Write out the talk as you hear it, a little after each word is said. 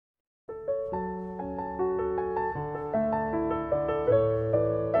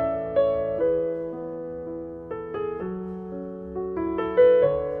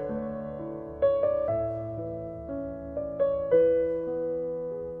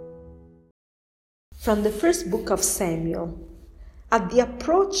From the first book of Samuel. At the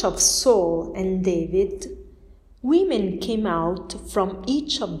approach of Saul and David, women came out from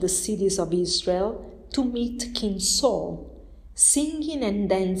each of the cities of Israel to meet King Saul, singing and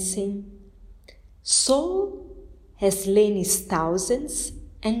dancing. Saul has slain his thousands,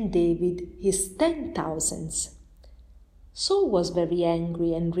 and David his 10,000s. Saul was very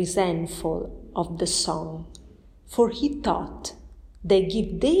angry and resentful of the song, for he thought, they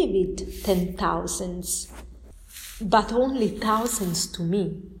give David 10,000s, but only thousands to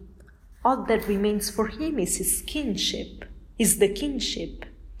me. All that remains for him is his kingship, the kingship.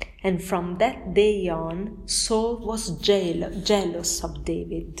 And from that day on, Saul was jealous of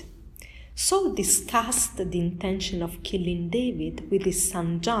David. Saul discussed the intention of killing David with his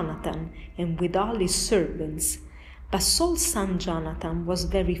son Jonathan and with all his servants. But Saul's son Jonathan was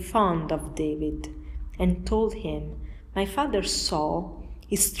very fond of David and told him, my father Saul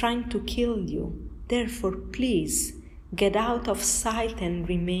is trying to kill you. Therefore, please, get out of sight and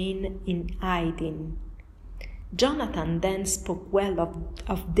remain in hiding. Jonathan then spoke well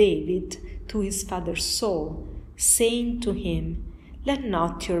of David to his father Saul, saying to him, let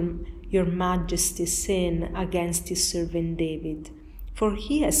not your majesty sin against his servant David, for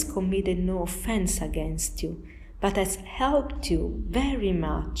he has committed no offense against you, but has helped you very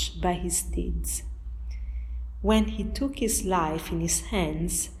much by his deeds. When he took his life in his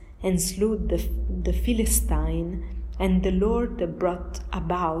hands and slew the Philistine, and the Lord brought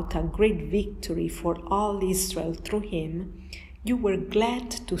about a great victory for all Israel through him, you were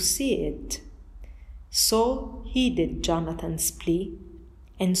glad to see it. Saul heeded Jonathan's plea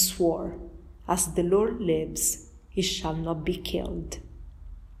and swore, as the Lord lives, he shall not be killed.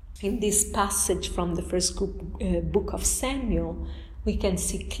 In this passage from the first book of Samuel, we can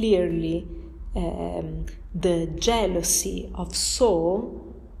see clearly the jealousy of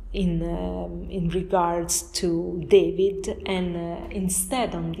Saul in regards to David, and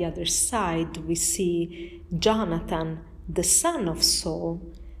instead on the other side we see Jonathan, the son of Saul,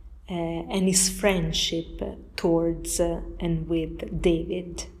 and his friendship towards and with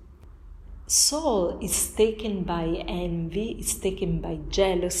David. Saul is taken by envy, is taken by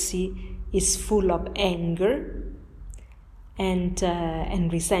jealousy, is full of anger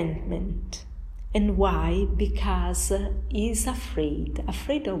and resentment. And why? Because he is afraid.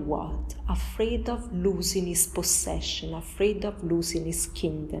 Afraid of what? Afraid of losing his possession, afraid of losing his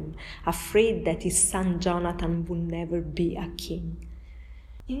kingdom, afraid that his son Jonathan will never be a king.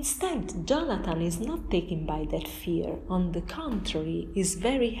 Instead, Jonathan is not taken by that fear. On the contrary, he is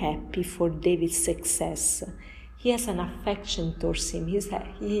very happy for David's success. He has an affection towards him. He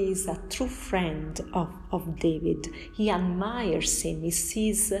is a true friend of David. He admires him. He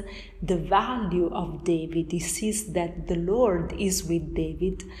sees the value of David. He sees that the Lord is with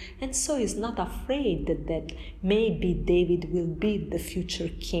David. And so he's not afraid that maybe David will be the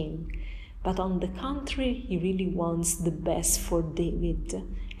future king. But on the contrary, he really wants the best for David.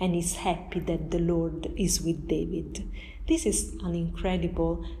 And is happy that the Lord is with David. This is an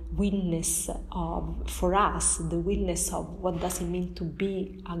incredible witness for us, the witness of what does it mean to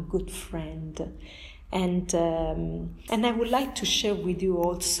be a good friend. And I would like to share with you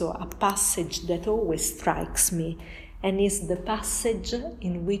also a passage that always strikes me, and is the passage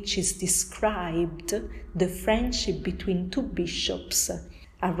in which is described the friendship between two bishops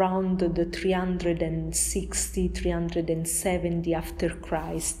around the 360, 370 after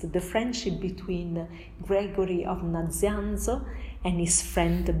Christ, the friendship between Gregory of Nazianzo and his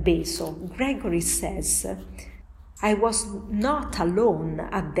friend Basil. Gregory says, I was not alone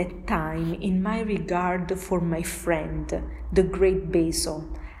at that time in my regard for my friend, the great Basil.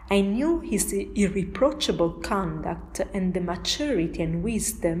 I knew his irreproachable conduct and the maturity and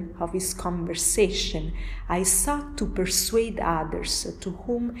wisdom of his conversation. I sought to persuade others, to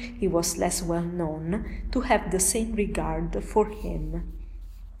whom he was less well known, to have the same regard for him.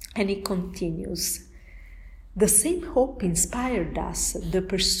 And he continues, the same hope inspired us, the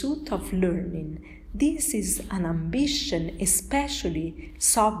pursuit of learning. This is an ambition especially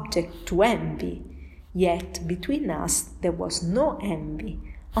subject to envy. Yet between us there was no envy.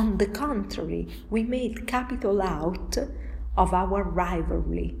 On the contrary, we made capital out of our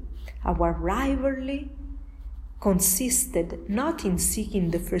rivalry. Our rivalry consisted not in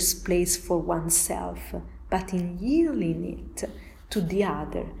seeking the first place for oneself, but in yielding it to the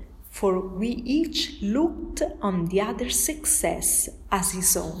other, for we each looked on the other's success as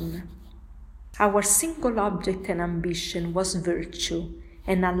his own. Our single object and ambition was virtue,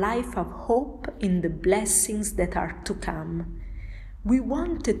 and a life of hope in the blessings that are to come. We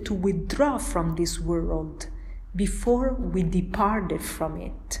wanted to withdraw from this world before we departed from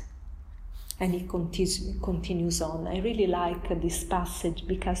it. And he continues on. I really like this passage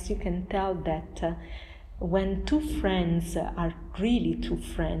because you can tell that when two friends are really two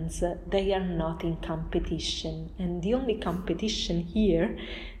friends, they are not in competition. And the only competition here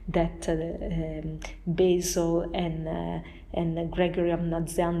that Basil and Gregory of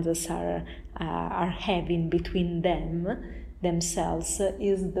Nazianzus are having between themselves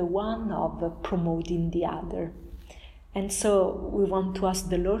is the one of promoting the other. And so we want to ask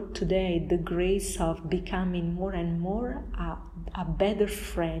the Lord today the grace of becoming more and more a better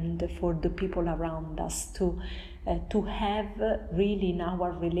friend for the people around us, to have really in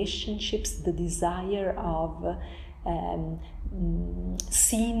our relationships the desire of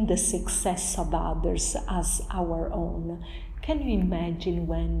seeing the success of others as our own. Can you imagine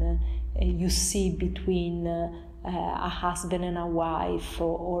when you see between a husband and a wife,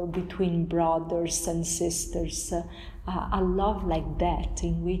 or between brothers and sisters, a love like that,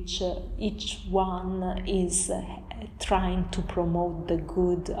 in which each one is trying to promote the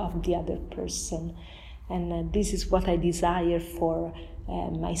good of the other person? And this is what I desire for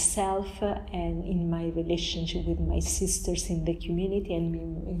myself and in my relationship with my sisters in the community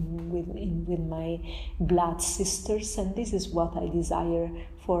and with my blood sisters. And this is what I desire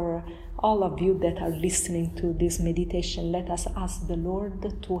for all of you that are listening to this meditation. Let us ask the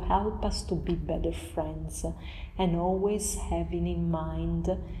Lord to help us to be better friends, and always having in mind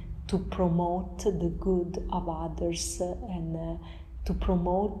to promote the good of others, and to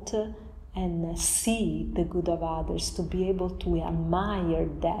promote and see the good of others, to be able to admire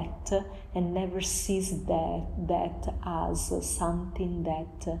that and never sees that as something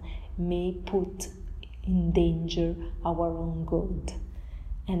that may put in danger our own good.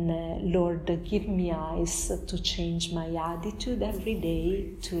 And Lord, give me eyes to change my attitude every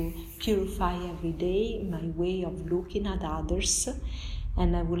day, to purify every day my way of looking at others.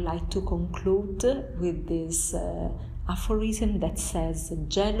 And I would like to conclude with this aphorism that says,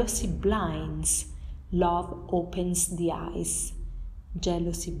 jealousy blinds, love opens the eyes.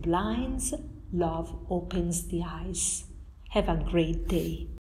 Jealousy blinds, love opens the eyes. Have a great day.